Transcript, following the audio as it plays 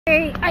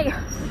Hey,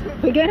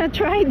 we're gonna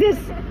try this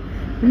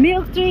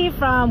milk tea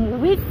from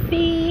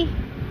Wheatlove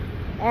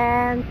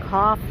and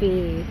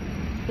Coffee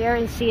here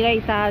in Citta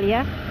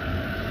Italia.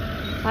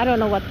 I don't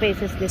know what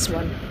place is this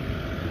one.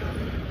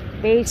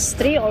 Base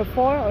 3 or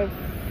 4 or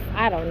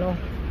I don't know.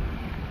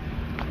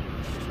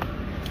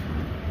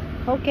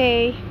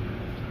 Okay,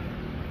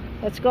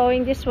 let's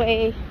going this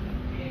way.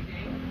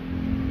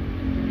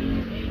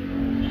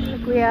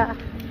 Kuya.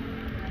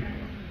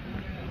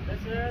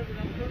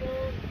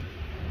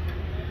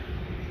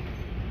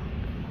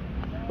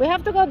 We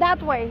have to go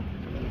that way.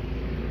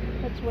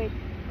 Let's wait.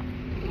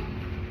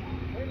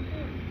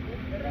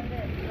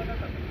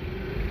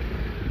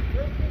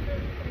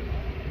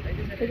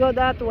 We go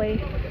that way.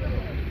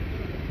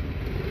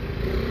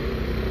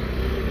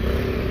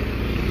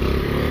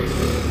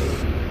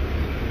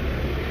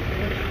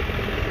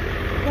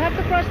 We have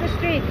to cross the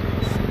street.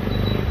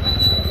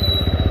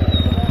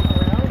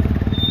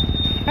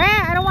 Hey,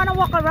 I don't want to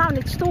walk around.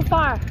 It's too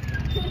far.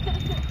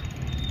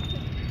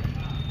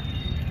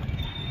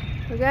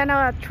 We're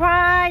gonna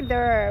try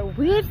their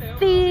wheat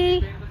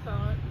tea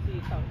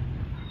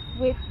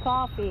with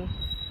coffee.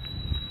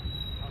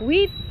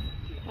 Wheat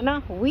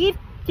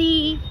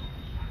tea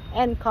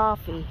and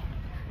coffee.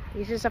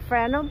 This is a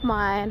friend of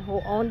mine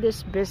who owned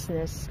this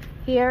business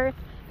here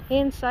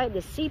inside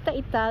the Citta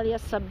Italia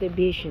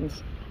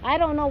subdivisions. I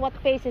don't know what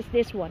place is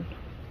this one.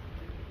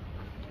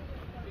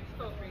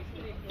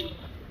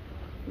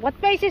 What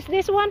place is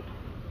this one?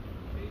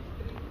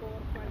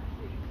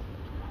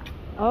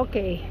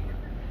 Okay.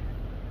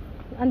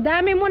 Ang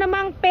dami mo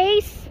namang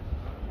pace.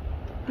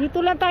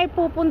 Dito lang tayo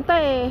pupunta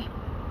eh.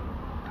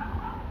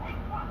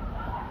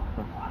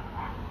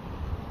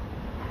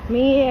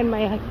 Me and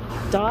my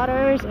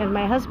daughters and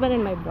my husband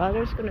and my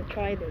brothers gonna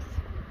try this.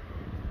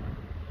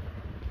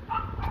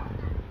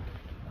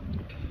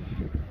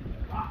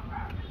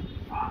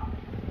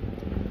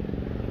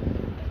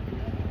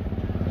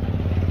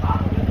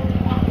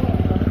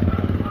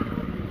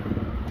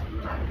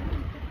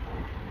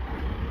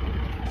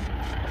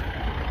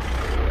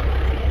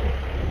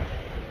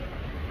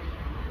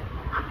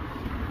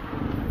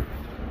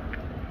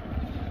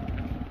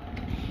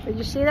 Did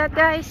you see that,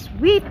 guys?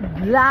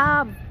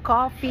 Wheatlove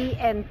Coffee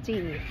and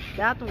Tea.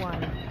 That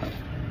one.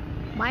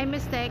 My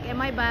mistake and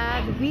my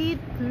bad.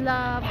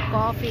 Wheatlove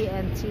Coffee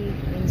and Tea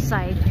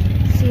inside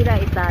Citta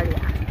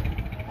Italia.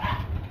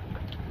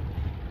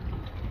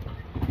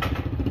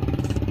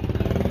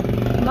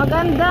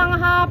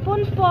 Magandang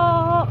hapon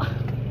po.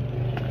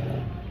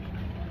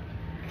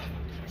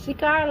 Si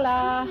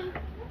Carla.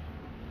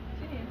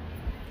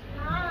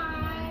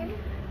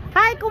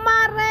 Hi,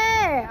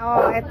 kumare!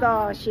 Oh,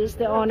 ito. She's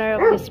the owner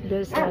of this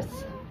business.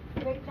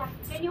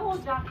 Can you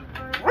hold Jackie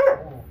first?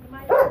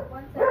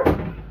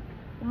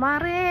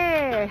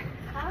 Kumare!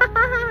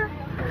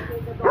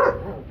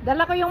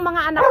 Dala ko yung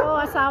mga anak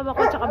ko, asawa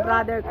ko, tsaka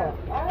brother ko.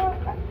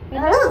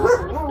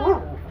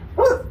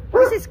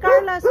 This is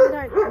Carla.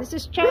 This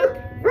is Chuck.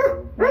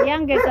 My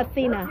youngest,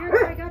 Athena.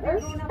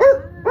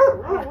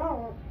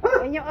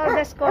 And your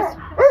oldest, Cos.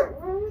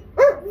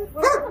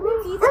 We're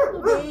having pizza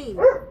today.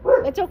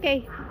 It's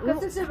okay.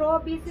 Because it's a raw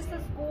pizza sa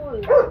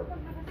school.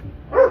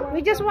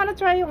 We just want to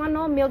try yung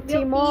milk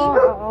tea mo.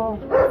 Oo.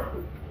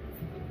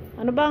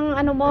 Ano bang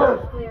mo?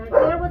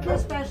 Claire, what's your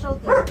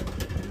specialty?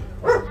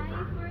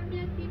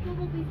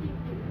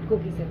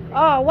 Cookies and cream.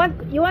 Oh,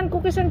 you want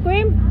cookies and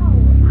cream?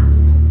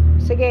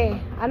 Sige.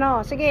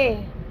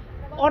 Sige.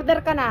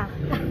 Order ka na.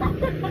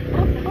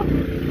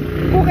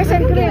 Cookies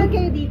and cream.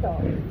 Kayo dito.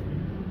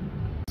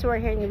 So we're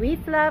here in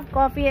Wheatlove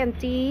Coffee and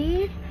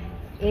Tea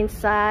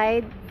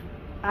inside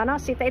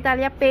Citta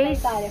Italia Phase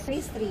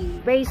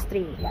 3. Phase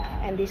 3. Yeah.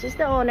 And this is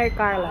the owner,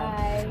 Carla.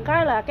 Hi.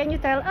 Carla, can you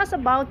tell us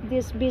about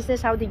this business?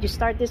 How did you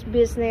start this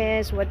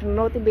business? What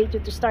motivated you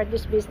to start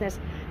this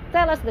business?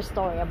 Tell us the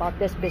story about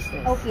this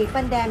business. Okay,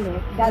 pandemic.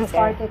 That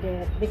started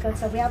it because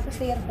we have to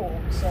stay at home.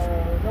 So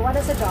no one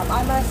has a job.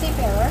 I'm a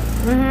seafarer.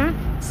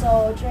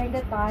 So during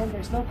that time,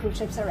 there's no cruise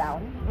ships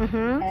around,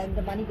 and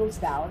the money goes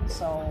down.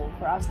 So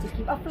for us to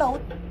keep afloat,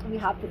 we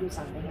have to do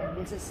something. And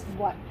this is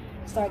what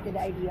started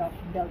the idea of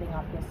building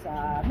up this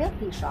milk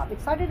tea shop.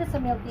 It started as a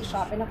milk tea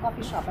shop and a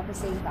coffee shop at the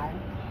same time.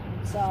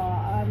 So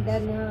and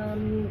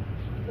then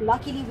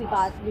luckily we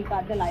got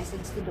the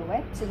license to do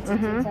it since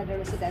it's inside the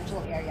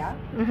residential area.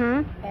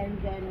 And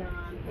then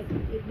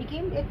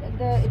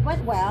it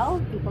went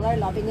well. People are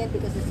loving it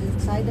because it's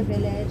inside the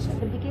village. At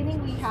the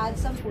beginning we had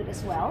some food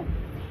as well.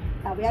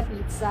 We have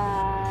pizza,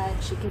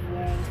 chicken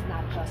wings,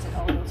 nachos, and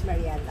all those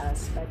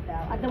meriendas. But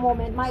at the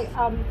moment,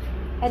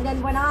 and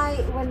then when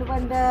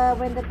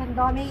the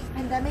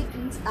pandemic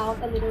eased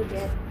out a little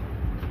bit,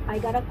 I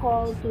got a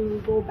call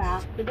to go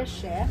back to the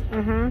shift,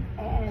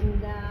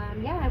 and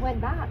yeah, I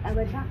went back to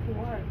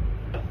work.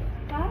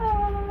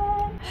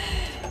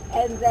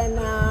 And then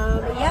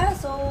yeah,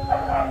 so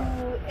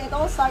it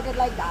all started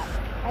like that.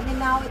 And then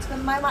now it's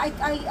been I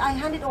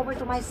hand it over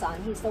to my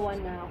son. He's the one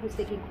who's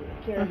taking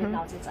care of it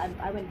now since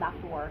I went back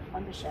to work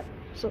on the ship.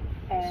 So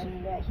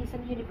and he's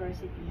in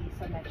university,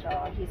 so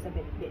medyo he's a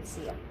bit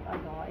busy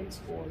in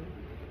school.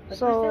 But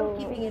So, we're still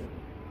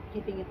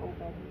keeping it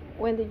open.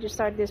 when did you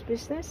start this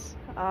business?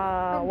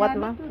 What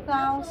month?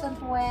 2021.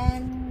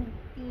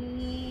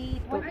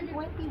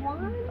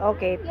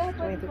 Okay, Yeah,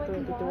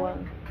 2021.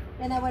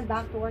 Then I went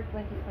back to work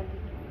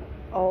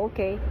 2022. Oh,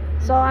 okay.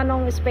 So,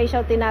 anong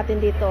specialty natin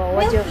dito?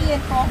 Milk tea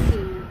and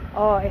coffee.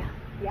 Oh,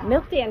 Yeah.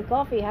 milk tea and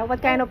coffee. Huh? What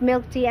kind of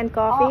milk tea and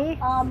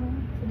coffee?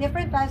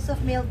 Different types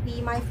of milk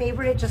tea. My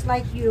favorite, just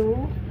like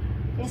you,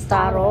 is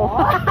Taro.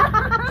 taro.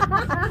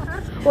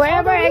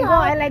 Wherever I go,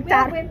 I like we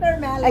have taro. winter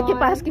melon. I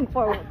keep asking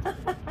for it.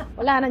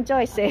 Wala nang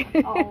choice eh.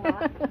 Oo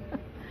nga.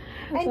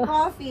 And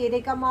coffee, they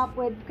come up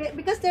with,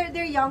 because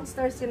they're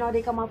youngsters, you know,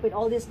 they come up with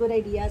all these good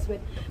ideas with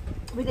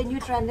a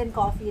new trend in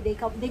coffee. They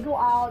go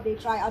out, they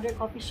try other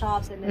coffee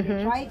shops, and then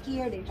they try it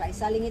here, they try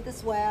selling it as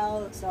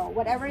well. So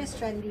whatever is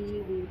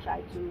trendy, we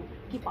try to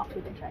keep up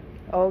with the trend.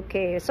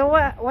 Okay, so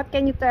what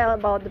can you tell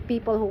about the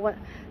people who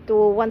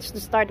wants to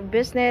start a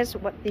business?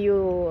 What do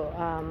you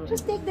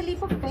just take the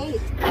leap of faith.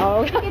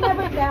 Oh. You can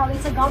never tell.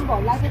 It's a gamble.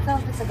 Life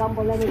itself is a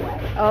gamble anyway.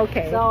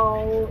 Okay.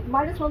 So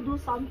might as well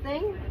do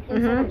something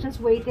instead of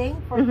just waiting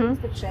for things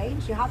to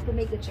change. You have to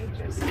make the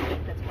changes.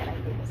 That's what I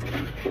think.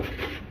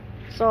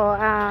 So,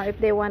 if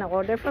they want to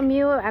order from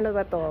you, ano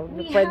ba to?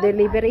 For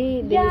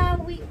delivery? Yeah,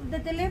 the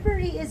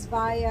delivery is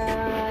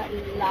via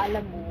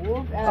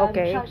Lalamove.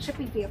 Okay.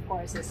 Shipping fee, of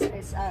course, is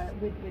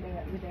with the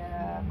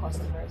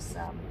customers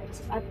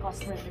at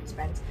customer's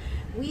expense.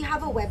 We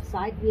have a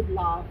website,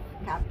 Wheatlove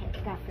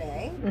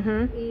Cafe.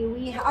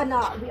 We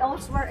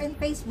also are in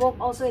Facebook,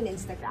 also in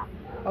Instagram.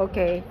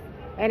 Okay.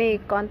 Any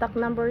contact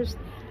numbers?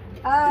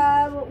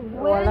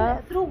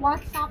 Through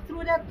WhatsApp,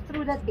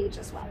 through that page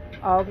as well.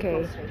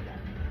 Okay.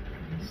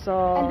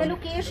 So, and the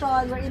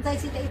location, we're inside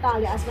Citta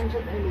Italia, as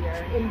mentioned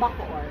earlier, in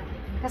Bacoor.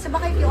 Kasi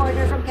baka if you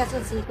order from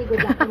Quezon City,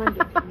 good luck naman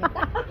dito.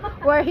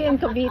 we're here in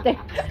Cavite.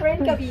 We're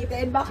in Cavite,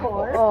 in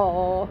Bacoor.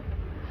 Oo.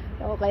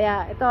 So,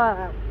 kaya, ito,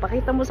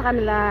 pakita mo sa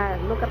kanila.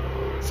 Look at,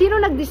 sino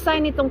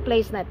nag-design itong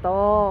place na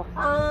ito?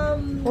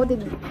 Who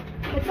did?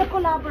 It's a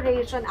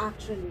collaboration,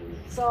 actually.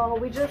 So,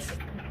 we just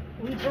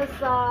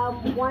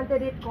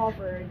wanted it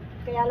covered.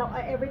 Kaya lang,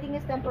 everything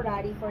is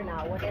temporary for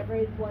now. Whatever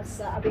it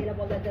was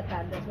available at the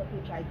time, that's what we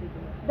tried to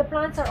do. The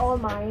plants are all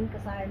mine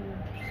because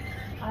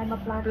I'm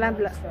a plant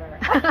monster.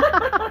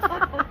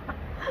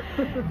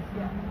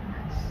 Yeah.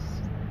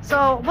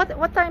 So,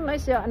 what time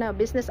is your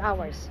business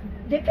hours?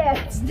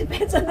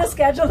 Depends on the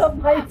schedule of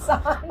my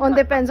son.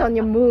 Depends on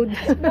your mood.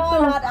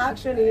 No, not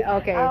actually.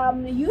 Okay.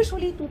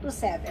 Usually 2 to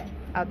 7.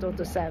 2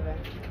 to 7.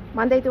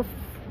 Monday to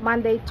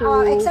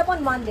except on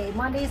Monday.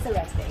 Monday is the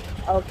rest day.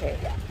 Okay.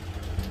 Yeah.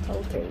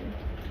 Okay.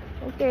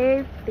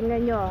 Okay,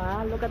 tingnan nyo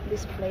look at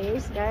this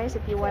place, guys.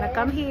 If you wanna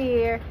come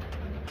here.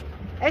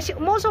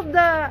 Most of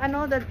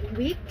the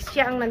week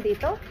siya ang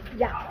nandito?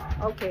 Yeah.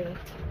 Okay.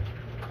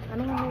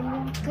 Anong name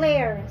niya?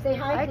 Claire. Say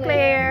hi, Hi,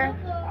 Claire.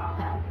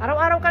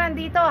 Araw-araw ka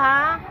nandito,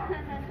 ha?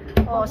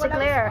 Oh, si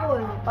Claire.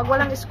 School. Pag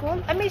walang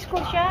school? Ay, may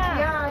school siya.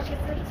 Yeah, she's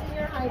in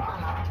senior high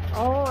pa.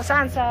 Oh,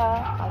 saan?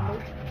 Sa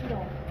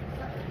No.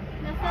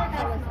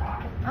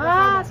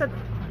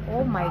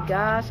 Oh my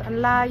gosh,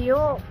 ang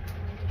layo.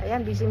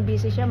 Ayan,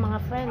 busy siya,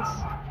 mga friends.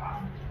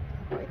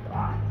 Oh, ito.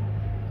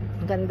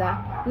 Ang ganda.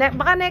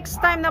 Baka next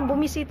time na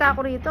bumisita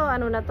ako rito,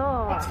 ano na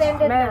to?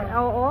 Extended na.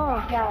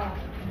 Oo. Yeah.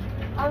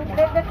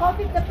 The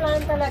coffee, the plan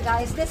talaga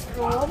is this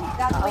room.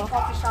 That's my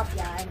coffee shop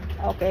yan.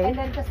 Okay. And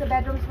then just the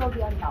bedrooms will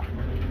be on top.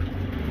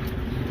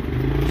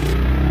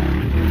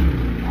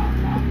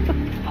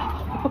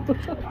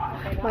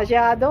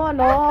 Masyado,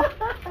 ano?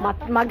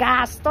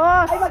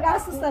 Magastos. Ay,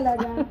 magastos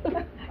talaga.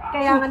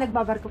 Kaya nga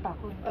nagbabarko pa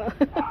ako.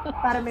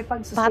 Para may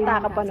pagsustain.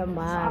 Bata ka pa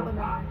naman.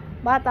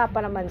 Bata pa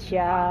naman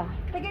siya.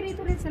 Taga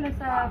rito rin sila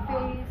sa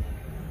face.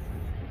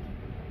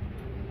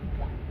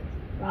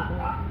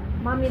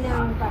 Mommy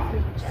ng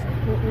Patrick Chair.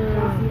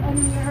 And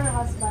her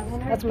husband.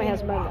 And her That's my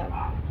husband.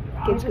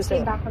 Kids ko just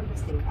came sila. back from the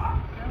States.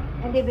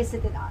 And they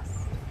visited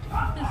us.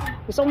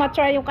 Gusto ko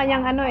ma-try yung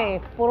kanyang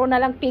puro na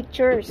lang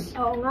pictures.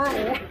 Oo nga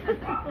eh.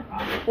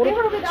 They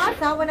were with us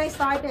when I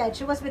started.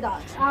 She was with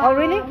us. Oh,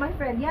 really? My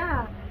friend,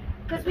 yeah.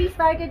 Because we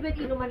started with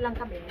inuman lang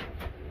kami.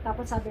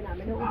 Tapos sabi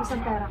namin, naubos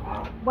ang pera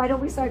ko. Why don't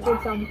we start with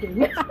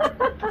something?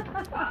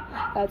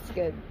 That's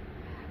good.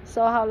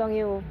 So, how long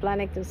you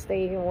planning to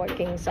stay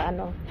working sa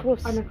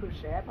cruise? On a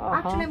cruise ship.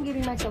 Actually, I'm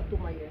giving myself 2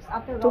 more years.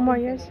 After 2 more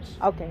years? finish,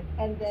 Okay.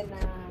 and then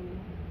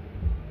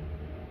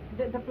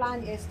the plan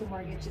is to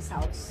mortgage this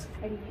house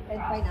and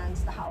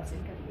finance the house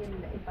in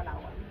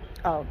Palawan.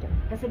 Oh, okay.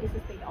 Kasi this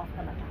is paid off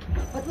talaga.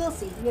 But we'll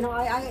see. You know,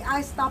 I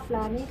stopped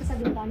planning because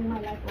I've been planning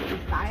my life all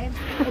this time.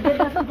 If it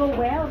doesn't go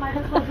well, might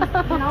as well just,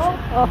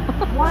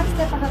 one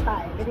step at a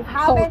time. If it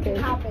happens,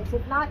 it happens.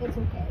 If not, it's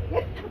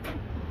okay.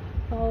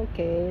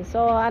 Okay.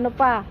 So, ano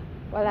pa?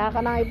 Wala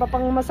ka nang iba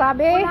pang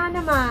masabi? Wala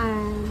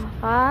naman.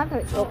 Ha?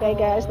 Okay,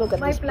 guys. Look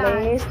at My this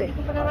plans. place. Hindi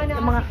ko pa naman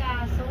Yung mga-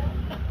 nakasikaso.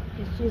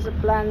 She's a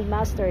plant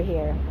master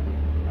here.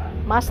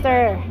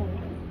 Master!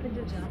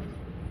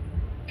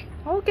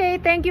 Okay,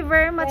 thank you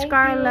very much, Thank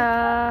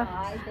Carla.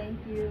 Bye, thank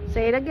you.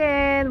 Say it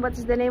again.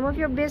 What's the name of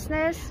your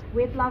business?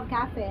 Wheatlove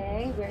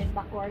Cafe. We're in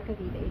Bacoor,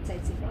 Cavite, inside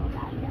Citta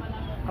Italia.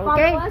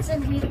 Okay. Follow us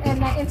on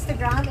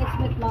Instagram. It's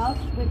Wheatlove.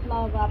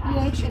 Wheatlove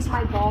PH is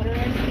my daughter,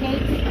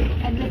 Kate,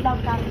 and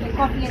Wheatlove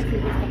Coffee and Tea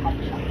is the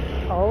coffee shop.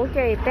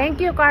 Okay, thank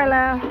you,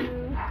 Carla.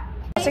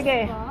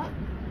 Sige.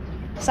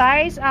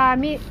 Size,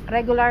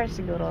 regular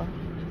siguro.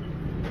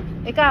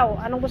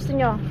 Ikaw, anong gusto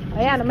nyo?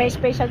 Ayan, may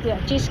specialty.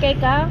 Cheesecake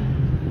ka?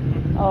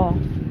 Oh,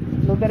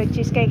 blueberry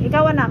cheesecake.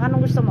 Ikaw, anak,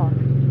 anong gusto mo?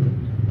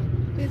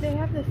 Do they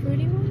have the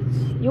fruity ones?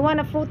 You want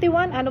a fruity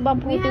one? Ano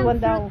bang fruity one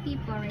daw? We have fruit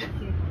people right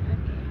here.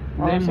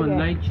 Oh, Lemon, sige.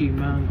 lychee,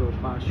 mango,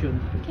 passion.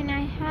 Can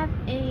I have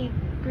a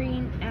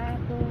green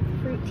apple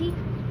fruit tea?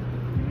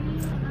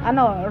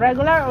 Ano,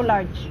 regular or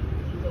large?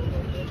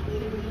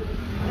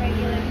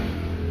 Regular.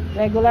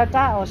 Regular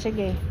ka? O,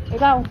 sige.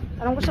 Ikaw,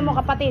 anong gusto mo,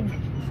 kapatid?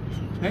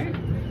 Eh,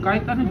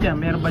 kahit ano dyan.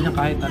 Meron ba niya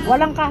kahit ano?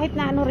 Walang kahit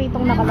na ano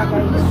ritong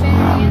nakalagay.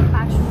 Blueberry and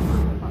passion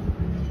fruit.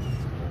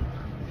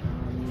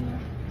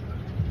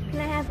 Can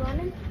I have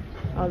lemon?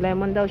 Oh,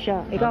 lemon daw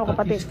siya. Ikaw,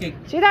 kapatid. Cheesecake.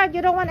 Sweetheart,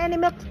 you don't want any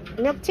milk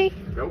tea?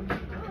 Nope.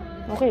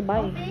 Okay,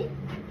 bye.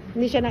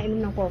 Hindi siya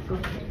nainom ng coffee.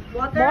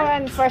 Water? More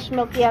and fresh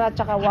milk yan at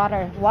saka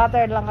water.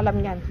 Water lang alam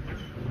niyan.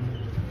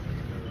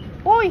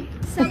 Uy!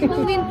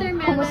 Sampo winter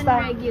melon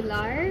Kumusta?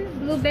 regular.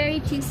 Blueberry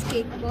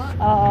cheesecake po.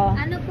 Oo.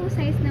 Ano po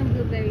size ng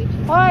blueberry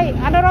cheesecake? Hoy,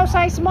 ano raw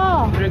size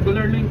mo?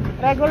 Regular link.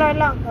 Regular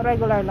lang.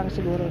 Regular lang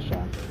siguro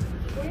siya.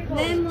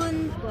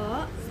 Lemon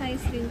po.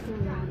 Size rin po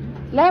lang.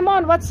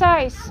 Lemon, what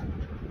size?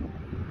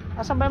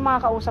 Asan ba yung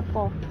mga kausap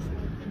ko?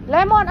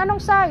 Lemon,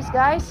 anong size,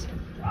 guys?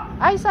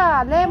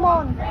 Aisa,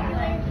 lemon.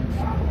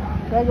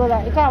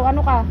 Regular. Ikaw,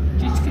 ano ka?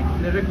 Cheesecake,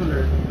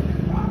 regular. Regular.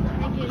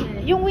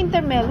 Yung winter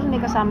melon, may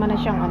kasama na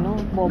siyang ano,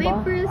 May boba.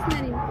 pearls na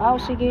rin po. Oh,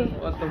 sige.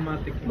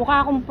 Automatic.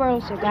 Mukha akong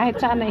pearls eh,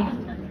 kahit saan eh.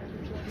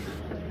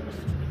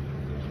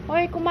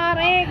 Hoy,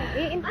 kumare.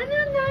 Ano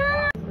na?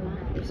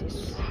 This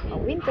is a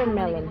winter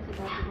melon.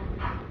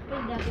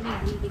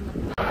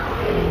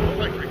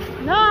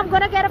 No, I'm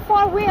gonna get a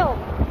 4-wheel.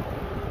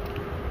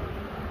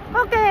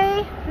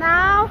 Okay,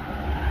 now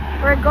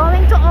we're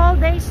going to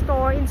all-day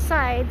store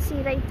inside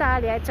Citta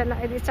Italia. It's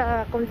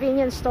a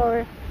convenience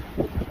store.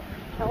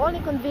 The only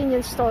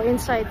convenience store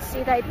inside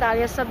Citta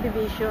Italia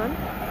subdivision.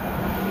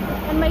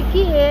 And my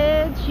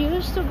kids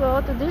used to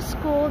go to this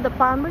school, the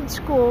Palmer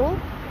School.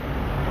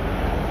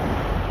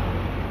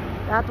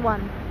 That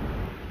one.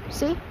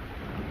 See?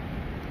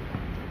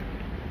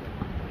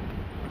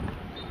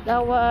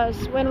 That was,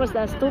 when was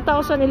that?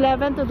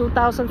 2011 to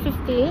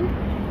 2015.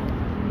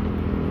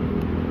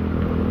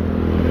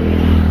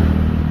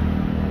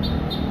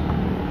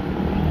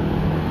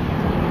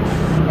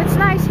 It's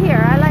nice here.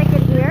 I like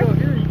it here. Well,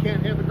 here you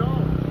can't have a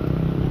dog.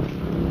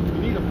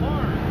 You need a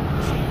farm.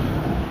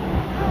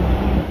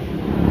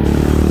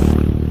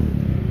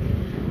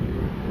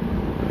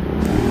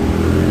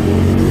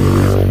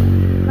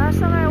 Last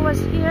time I was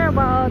here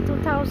about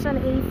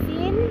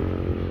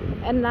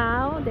 2018, and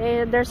now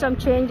there's some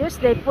changes.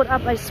 They put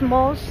up a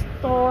small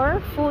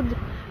store, food,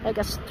 like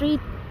a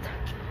street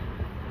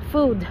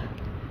food.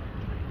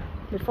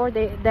 Before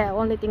the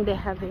only thing they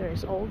have here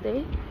is all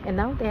day, and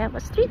now they have a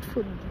street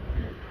food.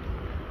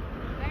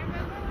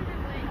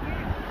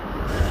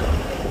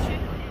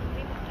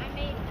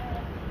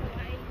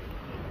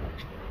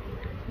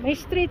 May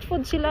street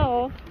food sila,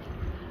 oh.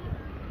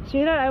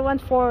 Sweetheart, I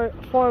want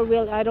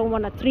four-wheel. I don't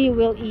want a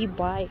 3-wheel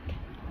e-bike.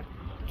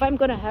 If I'm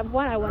gonna have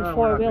one, I want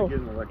 4-wheel. Get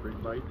an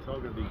electric bike. It's all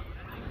gonna be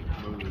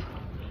moving.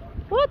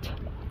 What?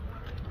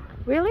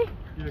 Really?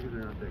 Yeah, because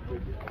they're not that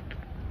good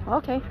yet.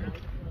 Okay.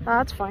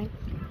 That's fine.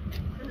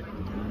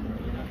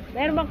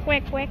 Meron bang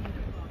kwek-kwek?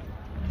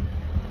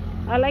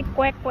 I like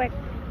kwek-kwek.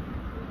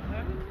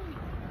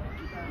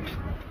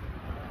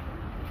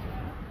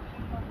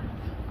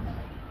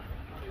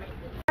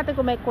 Natin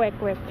kung may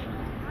kwek-kwek.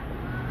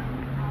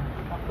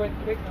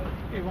 Quick.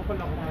 Ewan ko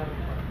lang kung meron.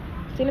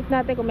 Silip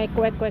natin kung may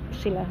kwek-kwek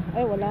sila.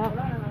 Ay, wala.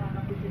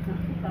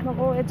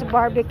 Naku, it's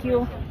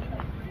barbecue.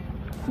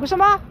 Gusto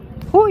mo?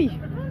 Huy!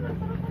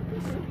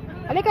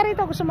 Halika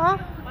rito, gusto mo?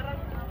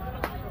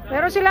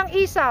 Meron silang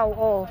isaw,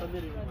 oh.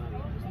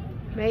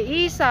 May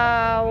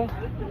isaw.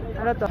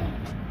 Ano to?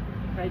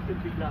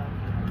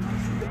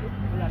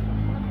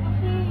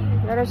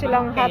 Meron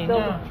silang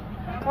hotdog.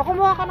 O,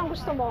 kumuha ka ng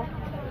gusto mo.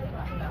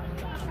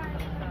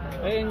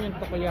 Ayun yung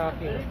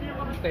takoyaki.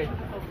 Ate,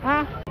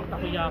 Ha?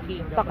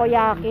 takoyaki.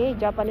 Takoyaki.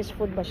 Japanese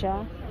food ba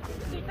siya?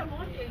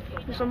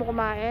 Gusto mo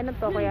kumain ng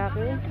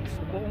takoyaki?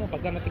 Subukan mo,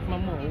 pagka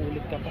natikman mo,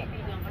 uulit ka pa.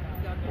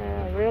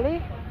 Really?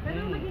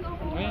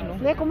 Ayan, no?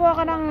 Hindi, kumuha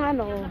ka ng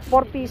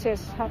 4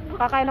 pieces.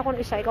 Kakain ako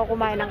ng isa, ikaw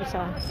kumain ng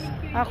isa.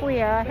 Ah,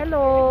 kuya.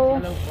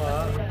 Hello. Hello po.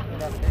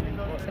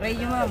 Try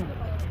nyo, ma'am.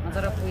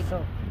 Masarap po ito.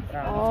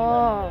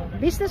 Oh,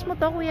 business mo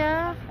to,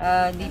 kuya?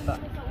 Hindi pa.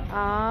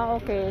 Ah,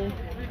 okay.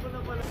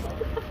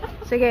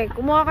 Sige,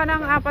 kumuha ka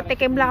ng 4,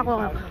 tikim lang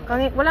ako.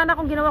 Wala na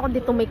akong ginawa kundi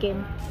tumikim.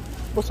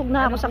 Busog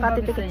na ako sa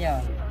katitikim.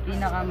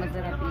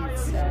 Pinakamasarap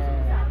is...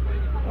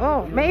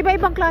 Oh, may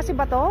iba-ibang klase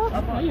ba to?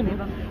 Opo, Ayun,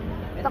 diba?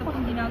 Ito po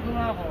yung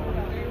ginagawa ko.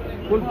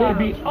 Full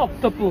baby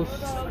octopus.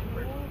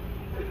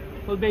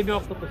 Full baby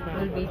octopus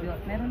Full baby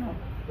off. Meron o.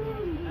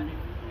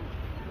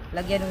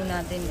 Lagyan mo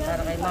natin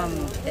para kay ma'am.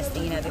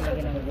 Testingin natin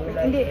lagyan ng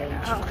gulay. Hindi,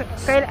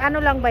 kaya ano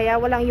lang ba ya?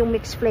 Walang yung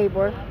mixed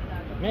flavor?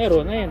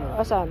 Meron, ayun.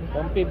 Asan?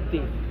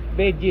 150.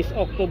 Veggies,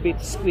 octobit,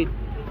 squid.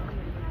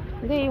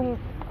 Hindi, yung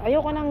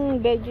ayoko ng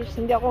veggies.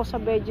 Hindi ako sa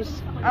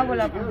veggies. Ah,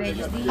 wala pong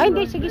veggies. Ay,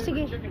 hindi. Sige,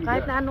 sige.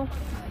 Kahit na ano.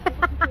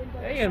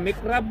 Ayun, may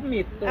crab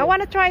meat. I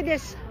wanna try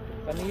this.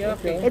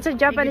 Takoyaki. It's a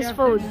Japanese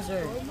food.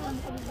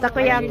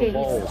 Takoyaki.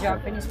 It's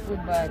Japanese food,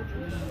 but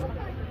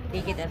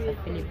we take it as a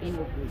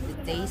Filipino food. The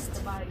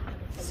taste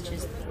is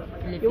just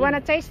Filipino. You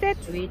wanna taste it?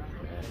 Sweet.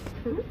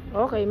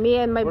 Okay, me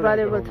and my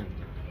brother will.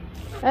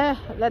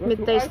 Let me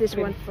taste this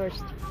one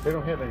first. They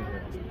don't have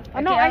anything.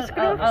 Ano, Okay, ice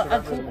cream?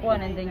 I'll cook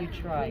one and then you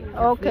try.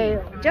 Okay,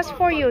 just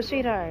for you,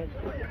 sweetheart.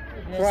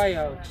 Try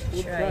out.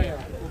 Good Try. try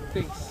out.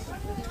 Good taste.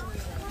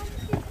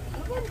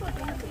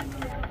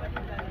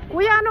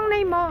 Kuya, anong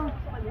name mo?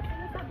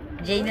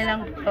 Jay na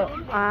lang po.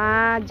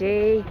 Ah,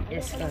 Jay.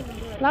 Yes, ma'am.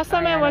 Last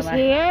time I was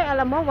here,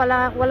 alam mo,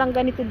 walang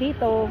ganito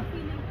dito.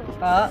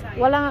 Pa?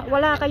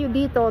 Wala kayo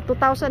dito,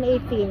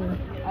 2018.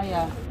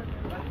 Ayan.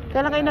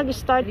 Kailan kayo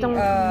nag-start ng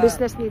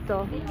business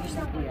dito? They used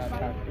to be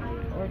out.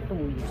 Or 2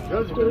 years.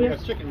 Those are good.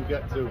 Have chicken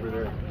guts over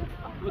there.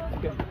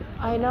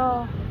 I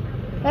know.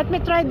 Let me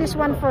try this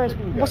one first.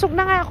 Busog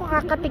na nga ako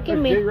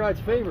kakatikim Jay eh.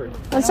 Rod's favorite.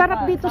 Ang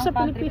sarap dito sa Saan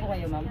country Pilipinas. po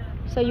kayo, ma'am?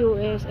 Sa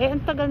US. Eh,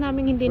 ang tagal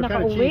namin hindi What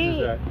kind of cheese is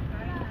nakauwi. that?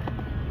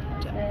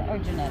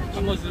 Original.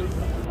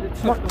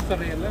 It's not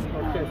mozzarella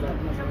or cheddar.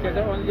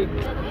 Cheddar only.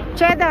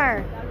 Cheddar.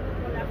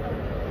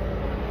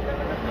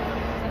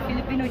 Sa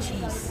Filipino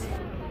cheese.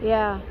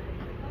 Yeah.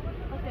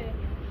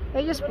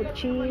 They just put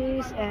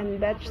cheese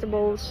and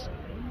vegetables.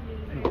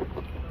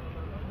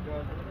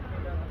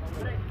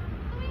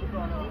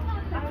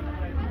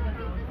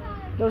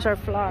 Those are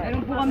flour.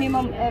 Meron po kami,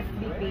 ma'am,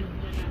 FB page.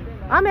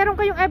 Ah, meron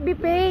kayong FB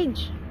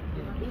page.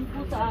 Yung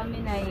po sa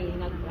amin ay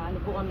nag-ano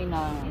po kami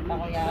ng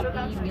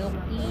takoyaki, milk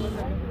tea.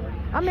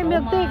 Ah, may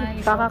milk tea.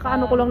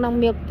 Kakakaano ko lang ng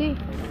milk tea.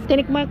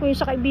 Tinikman ko yung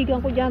sa kaibigan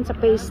ko dyan sa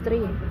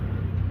pastry.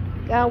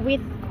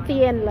 With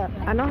tea and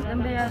ano? Alam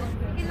ba yan?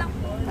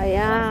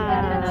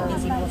 Ayan. Natin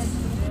si boss.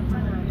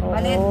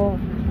 Palit. Oo.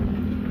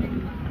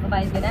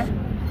 Babayad ka na?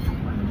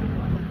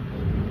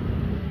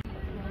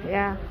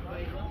 Yeah.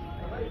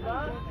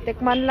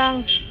 Tikman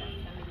lang.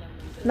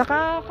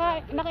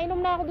 Nakainom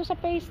na ako doon sa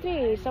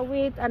pastry, sa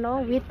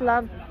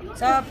Wheatlove.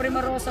 Sa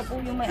Primarosa po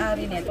yung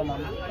may-ari nito, ma'am.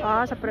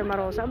 Ah, sa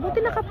Primarosa.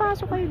 Buti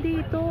nakapasok kayo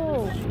dito.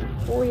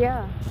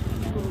 Kuya.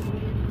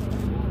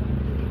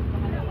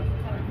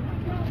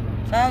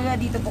 Saka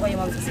dito po kayo,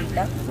 ma'am, sa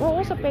Citta. Oo,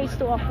 sa phase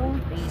 2 ako.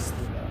 Please.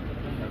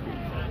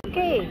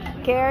 Okay,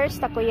 Cares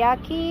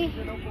Takoyaki.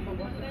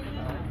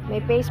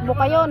 May Facebook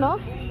kayo, no?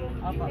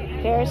 Apa.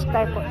 Cares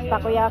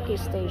Takoyaki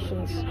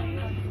Stations.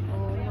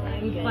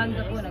 Yung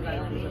panda po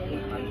nag-ano.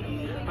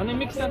 Ano yung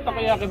mix ng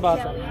takoyaki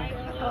bata?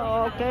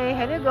 Okay,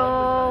 here you go.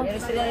 Pero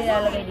sila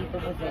nilalagay dito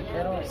po, sir.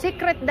 Pero,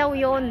 Secret daw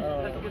yun.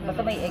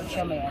 basta may egg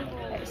siya, may ano.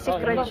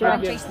 Secret Pero siya.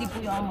 franchise din po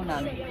yung amo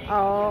namin.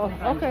 Oo,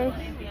 okay.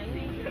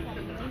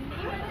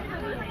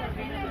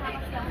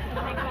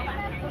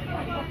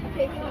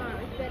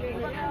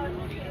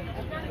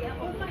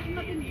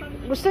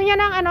 Gusto niya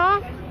ng ano?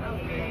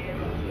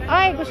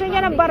 Ay, gusto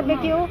niya ng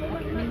barbecue?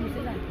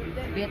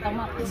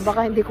 Betamax.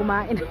 Baka hindi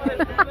kumain.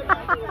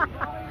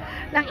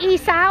 Ng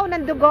isaw,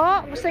 ng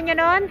dugo? Gusto niya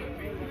nun?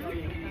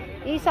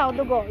 Isaw,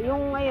 dugo.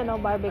 Yung ayun,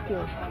 barbecue.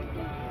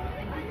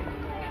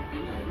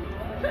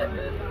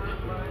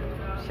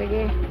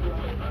 Sige.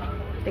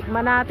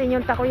 Tikman natin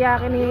yung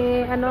takoyaki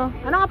ni ano.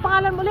 Ano nga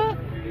pangalan mo ulit?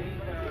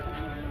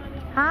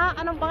 Ha?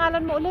 Anong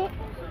pangalan mo ulit?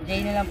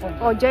 Jay na lang po.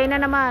 Oh, Jay na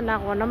naman.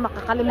 Ako na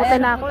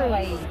makakalimutan na ako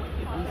eh.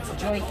 It's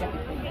Joy Chef.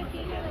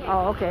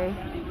 Oh, okay.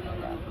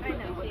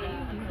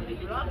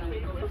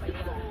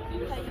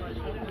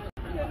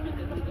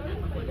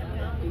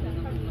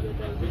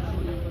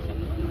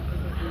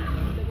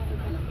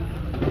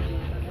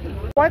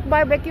 Pork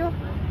barbecue?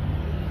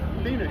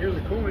 Tina, here's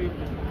a coin.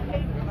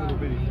 Little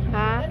bitty.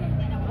 Ha?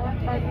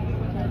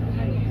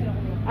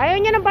 Ayaw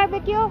niya ng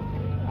barbecue?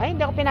 Ay,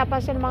 hindi ako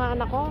pinapansin ng mga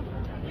anak ko.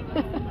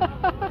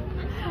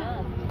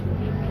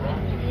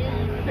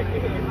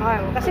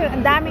 Kasi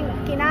ang daming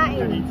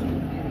kinain.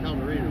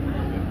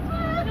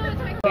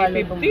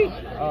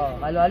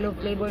 Halo-halo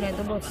flavor na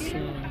ito, boss.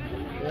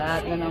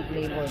 Lahat na ng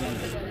flavor na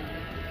ito.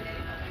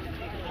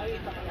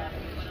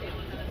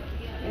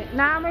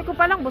 Naamoy ko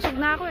pa lang, busog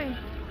na ako eh.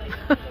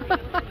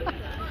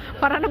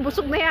 Para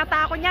nabusog na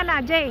yata ako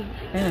niyan, Jay.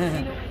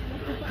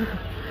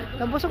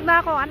 Nabusog na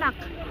ako, anak.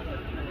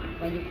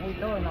 Pwede po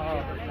ito, nako.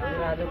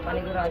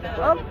 Panigurado po.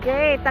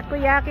 Okay,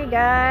 takoyaki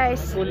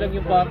guys. Kulang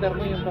yung butter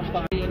mo, yung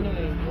pampakain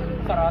eh.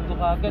 Sarado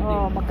ka agad eh.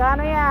 Oh,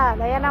 magkano yan?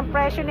 Ayan ang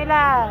presyo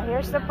nila.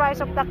 Here's the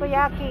price of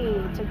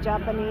takoyaki. It's a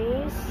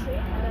Japanese.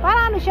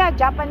 Parang ano siya?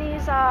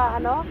 Japanese,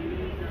 ano?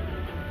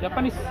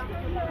 Japanese.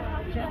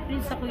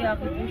 Japanese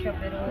takoyaki po siya,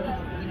 pero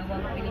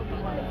ginawang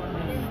Pilipino.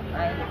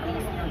 Ay,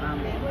 taste ng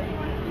amin.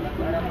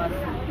 Para mas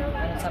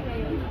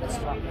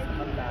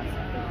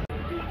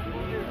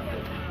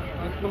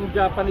Yung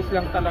Japanese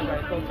lang talaga.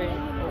 Ito kay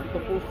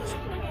octopus.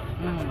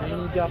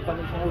 Yung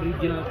Japanese,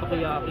 original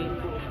takoyaki.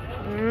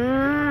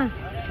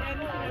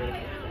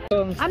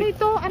 Ano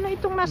ito? Ano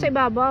itong nasa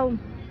ibabaw?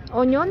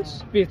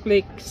 Onions? Fish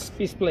flakes.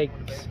 Fish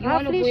flakes. Yung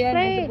ano po fish yan,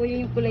 flake. ito po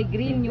yung kulay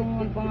green, yung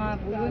ano pa nga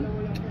po yun.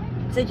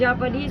 Sa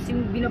Japanese,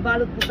 yung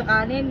binabalot po sa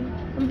kanin.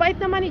 Ang bait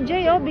naman ni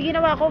Jay, oh.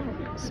 Ginawa ko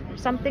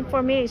something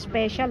for me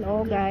special,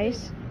 oh,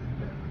 guys.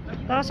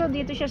 Kaso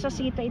dito siya sa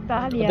Citta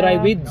Italia. Dry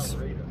weeds.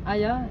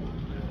 Ayan.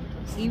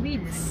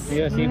 Seaweeds.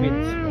 Yeah,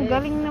 seaweeds.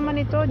 Galing naman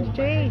ito,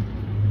 Jay.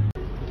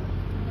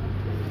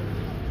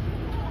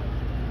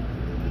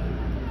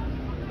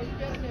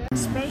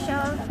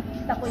 Special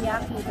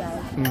takoyaki,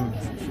 guys.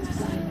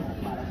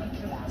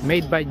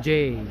 Made by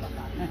Jay.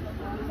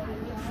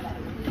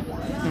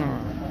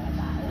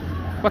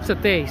 What's the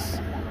taste?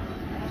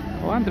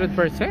 100%?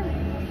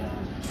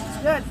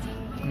 Good.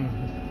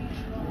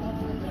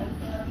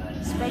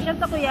 Special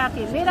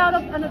takoyaki. Made out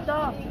of ano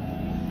to?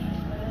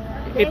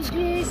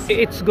 Veggies.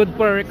 It's good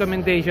for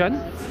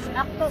recommendation.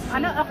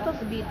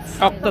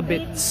 Octobits.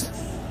 Octobits.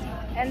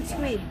 And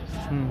squid.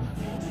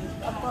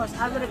 Of course,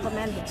 I will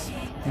recommend this.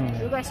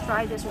 You guys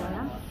try this one,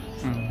 huh?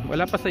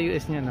 Wala pa sa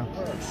US niya, no?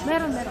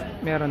 Meron.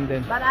 Meron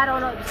din. But I don't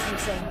know if it's the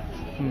same.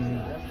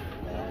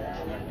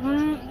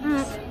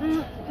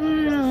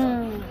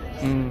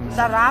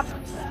 Sarap.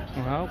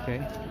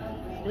 Okay.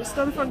 Please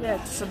don't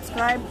forget to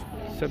subscribe,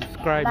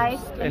 Subscribe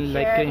and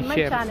like and my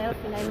share. channel,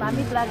 Pinay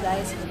Mami Vlog,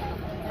 guys.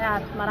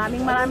 At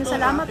maraming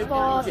salamat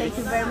po. Thank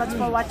you very much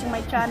for watching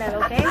my channel,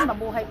 okay?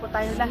 Mabuhay po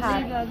tayong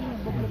lahat.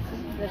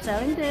 We're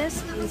selling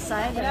this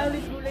inside the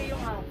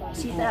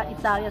Citta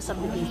Italia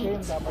Subd.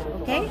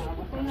 Okay?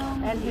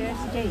 And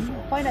here's Jay.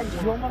 Point at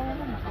Jay.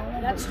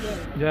 That's Jay.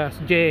 Yes,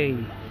 Jay.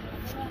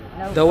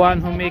 The one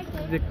who make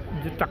the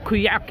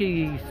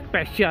takoyaki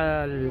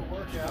special.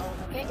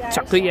 Okay, guys.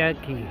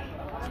 Takoyaki.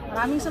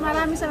 Maraming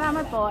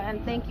salamat po,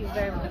 and thank you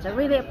very much. I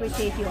really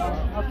appreciate you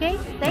all. Okay?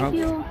 Thank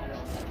you.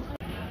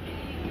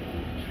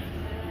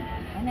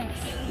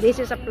 This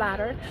is a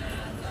platter.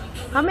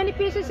 How many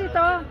pieces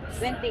ito?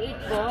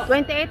 28 po.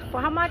 28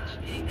 for how much?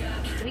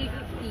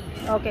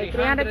 350. Okay,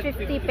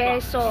 350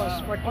 pesos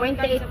for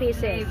 28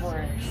 pieces.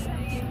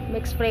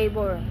 Mixed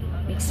flavor.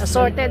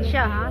 Assorted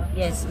siya, ha?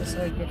 Yes,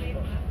 assorted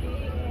po.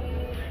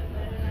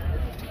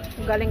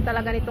 Galing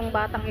talaga nitong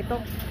batang ito.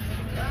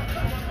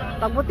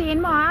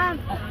 Pagbutihin mo, ha?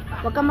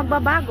 Huwag kang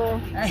magbabago.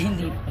 Ay,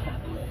 hindi po.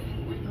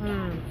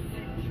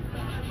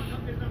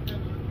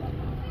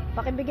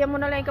 Pakibigyan mo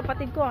na lang yung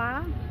kapatid ko,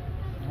 ha?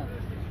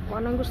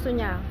 Kung anong gusto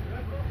niya.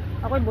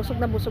 Ako'y busog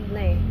na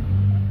eh.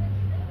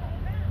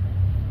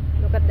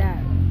 Look at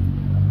that.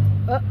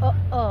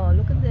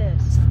 Look at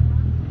this.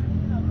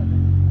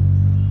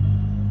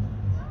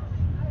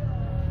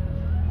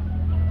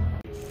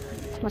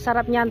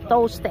 Masarap niyan,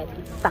 toasted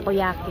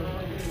takoyaki.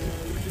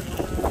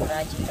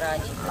 Crunchy.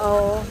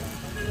 Oo.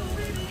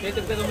 Kaya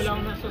tagdagan mo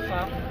lang ng sauce,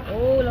 ha?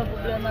 Oo, walang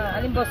problema.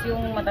 Alin boss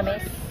yung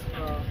matamis?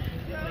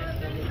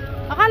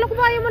 Akala ko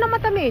ba ayaw mo na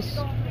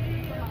matamis?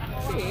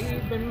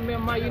 May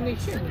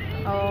mayonnaise yan.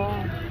 Oo.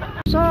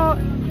 So,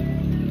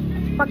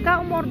 pagka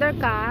umorder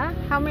ka,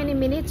 how many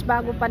minutes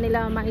bago pa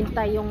nila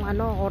mahintay yung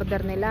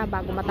order nila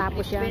bago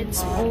matapos yan?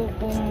 Depends po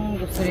kung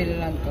gusto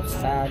nila ng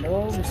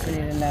tostado, gusto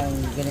nila ng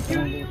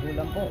ganitong luto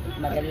lang po.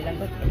 Madali lang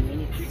po, 10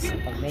 minutes.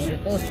 Pag medyo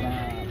toast,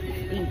 mga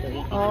 15 to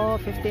 18. Oh,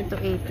 15 to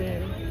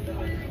 18.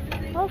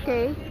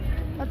 Okay,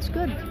 that's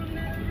good.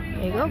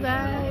 There you go,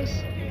 guys.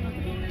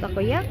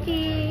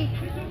 Takoyaki.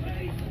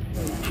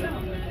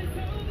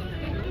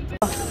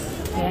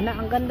 Ayan na,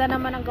 ang ganda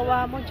naman ang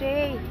gawa mo,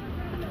 Jay.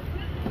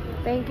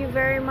 Thank you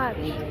very much.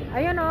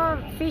 Ayun,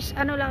 fish,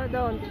 lang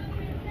doon.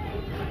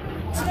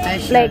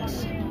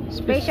 Flakes.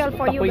 Special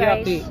for you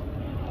guys.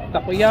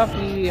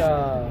 Takoyaki.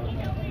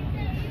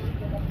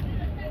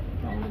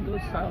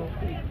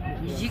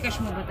 Gcash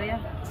mo ba tayo?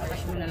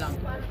 Cash mo na lang.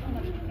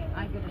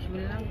 Ay, cash mo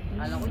na lang.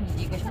 Alam ko,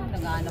 Gcash mo,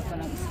 nag-aanap ka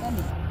ng scam.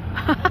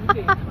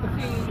 Hindi.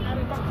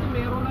 Kasi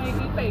meron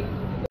nakikita eh.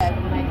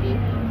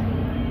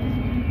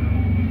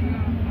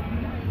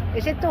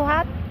 Is it too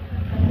hot?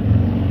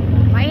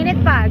 Mainit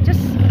pa.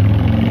 Just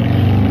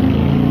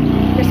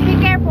be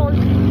careful.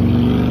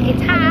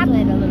 It's hot.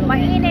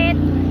 Mainit.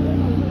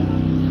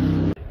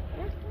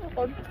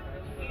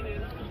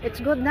 It's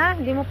good na.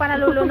 Hindi mo pa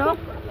nalulunok.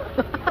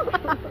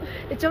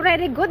 It's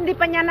already good. Hindi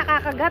pa niya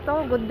nakakagat.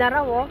 Oh. Good na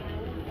raw. Oh.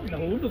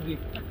 Nahulog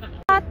eh.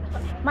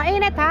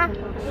 Mainit ha.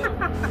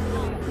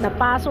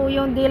 Napaso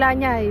yung dila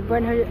niya.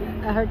 Burn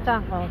her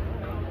tongue. Oh.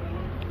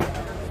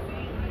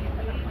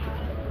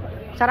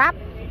 Sarap.